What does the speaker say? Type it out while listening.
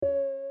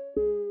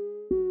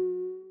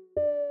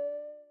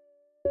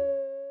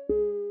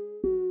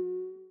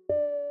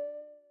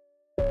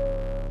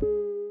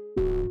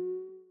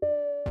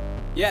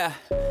Yeah,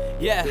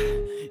 yeah,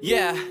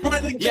 yeah,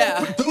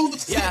 yeah,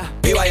 yeah.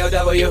 BYOW,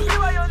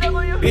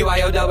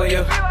 BYOW,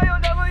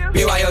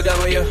 BYOW,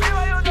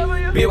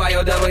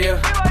 BYOW.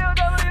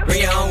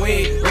 Bring your own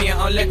weed, bring your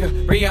own liquor,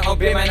 bring your own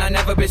beer, man, I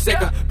never been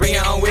sicker. Bring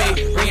your own weed,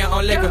 bring your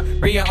own liquor,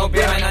 bring your own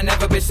beer, man, I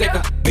never been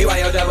sicker.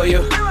 BYOW,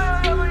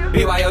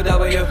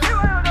 BYOW,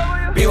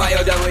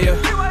 BYOW,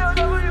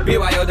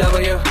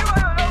 BYOW.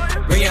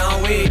 Bring your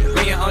own weed,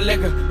 bring your own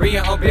liquor, bring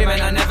your own beer,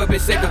 man, I never been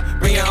sicker.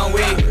 Bring your own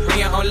weed, bring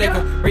your own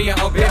liquor, bring your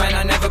own beer, man,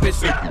 I never been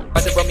sicker.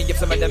 About to roll me up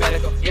some of the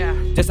medical, yeah.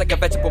 Just like a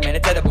vegetable, man,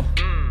 it's edible.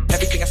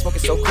 Everything I smoke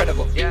is so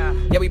credible. Yeah,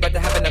 we about to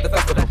have another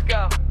festival. Let's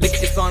go.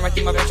 Liquor is flowing right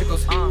through my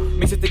ventricles.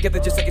 Mix it together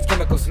just like it's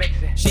chemicals.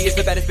 She is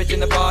the baddest bitch in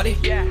the party.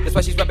 Yeah, that's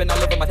why she's rubbing all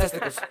over my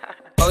testicles.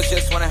 Hoes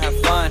just wanna have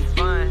fun,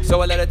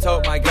 so I let her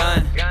tote my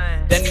gun.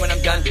 Then when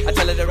I'm done, I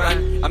tell her to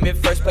run. I'm in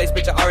first place,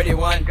 bitch, I already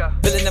won.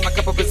 Filling in my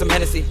cup up with some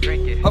Hennessy.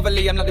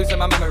 Hopefully I'm not losing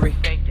my memory.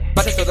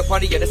 About to throw the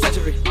party of the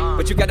century,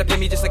 but you gotta pay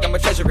me just like I'm a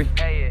treasury.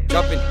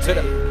 Jumping to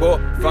the pool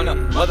from the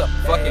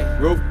motherfucking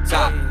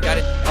rooftop. Got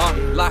it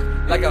on lock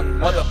like a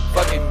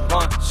motherfucking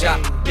pawn shop.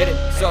 Get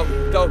it so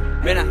dope,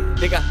 man, I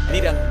think I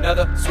need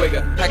another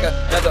swigger. Pack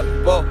another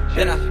bowl,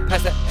 then I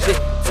pass that shit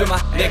to my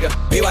nigga.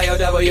 BYOW,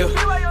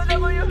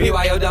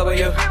 BYOW,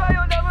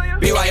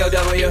 BYOW,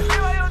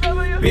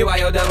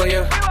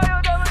 BYOW.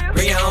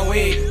 Bring your own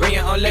weed, bring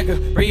your own liquor,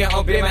 bring your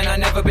own beer, man, I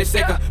never been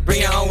sicker.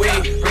 Bring your own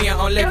weed, bring your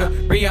own liquor,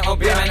 bring your own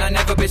beer, man, I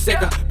never been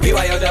sicker.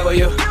 BYOW,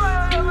 BYOW,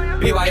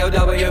 BYOW,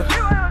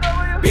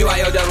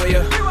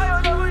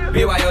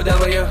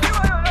 BYOW.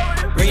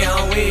 Bring your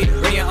own weed,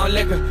 bring your own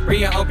liquor,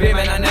 bring your own beer,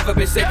 man, I never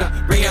been sicker.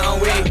 Bring your own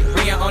weed,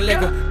 bring your own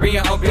liquor, bring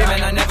your own beer,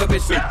 man, I never been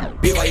sicker.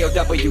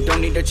 BYOW,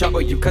 don't need to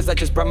trouble you, cause I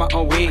just brought my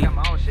own weed.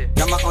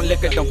 Got my own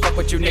liquor, don't fuck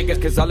with you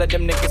niggas, cause all of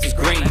them niggas is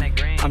green.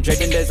 I'm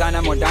trading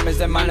designer, more diamonds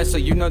than mine, so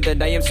you know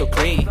that I am so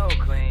clean.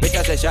 Bitch,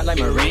 I said shot like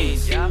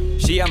Marines.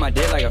 She on my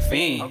dick like a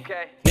fiend.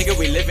 Nigga,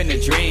 we living a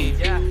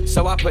dream.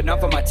 So I put on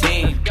for my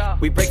team.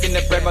 We breaking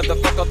the bread,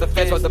 motherfuck all the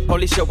feds while the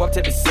police show up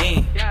to the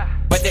scene.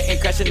 But they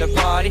ain't crashing the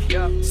party.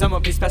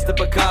 Someone please pass the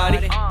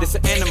Bacardi. This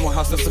an animal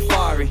house, no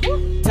safari.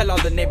 Tell all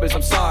the neighbors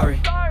I'm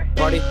sorry.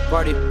 Party,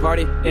 party,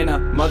 party in a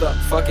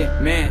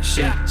motherfucking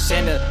mansion.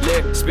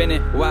 Chandelier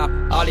spinning while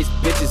all these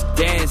bitches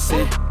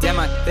dancing. Damn,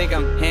 I think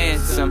I'm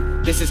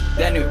handsome. This is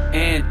that new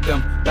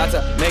anthem. About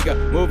to make a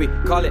movie,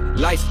 call it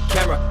lights,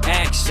 camera,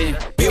 action.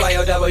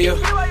 BYOW,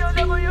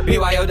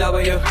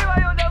 BYOW,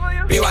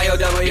 BYOW,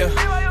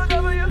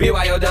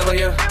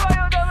 BYOW.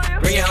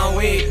 Bring your own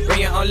weed, bring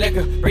your own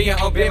liquor, bring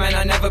your own beer, man,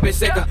 I never been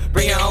sicker.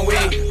 Bring your own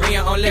weed, bring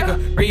your own liquor,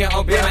 bring your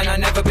own beer, man, I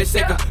never been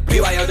sicker.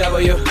 BYOW,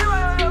 BYOW,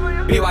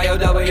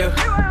 BYOW,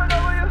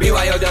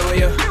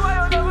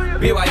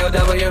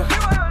 BYOW.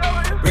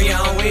 Bring your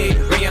own weed,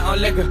 bring your own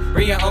liquor,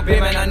 bring your own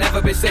beer, man, I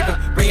never been sicker.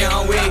 Bring your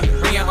own weed,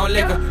 bring your own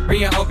liquor,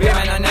 bring your own beer,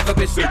 man, I never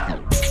been sicker.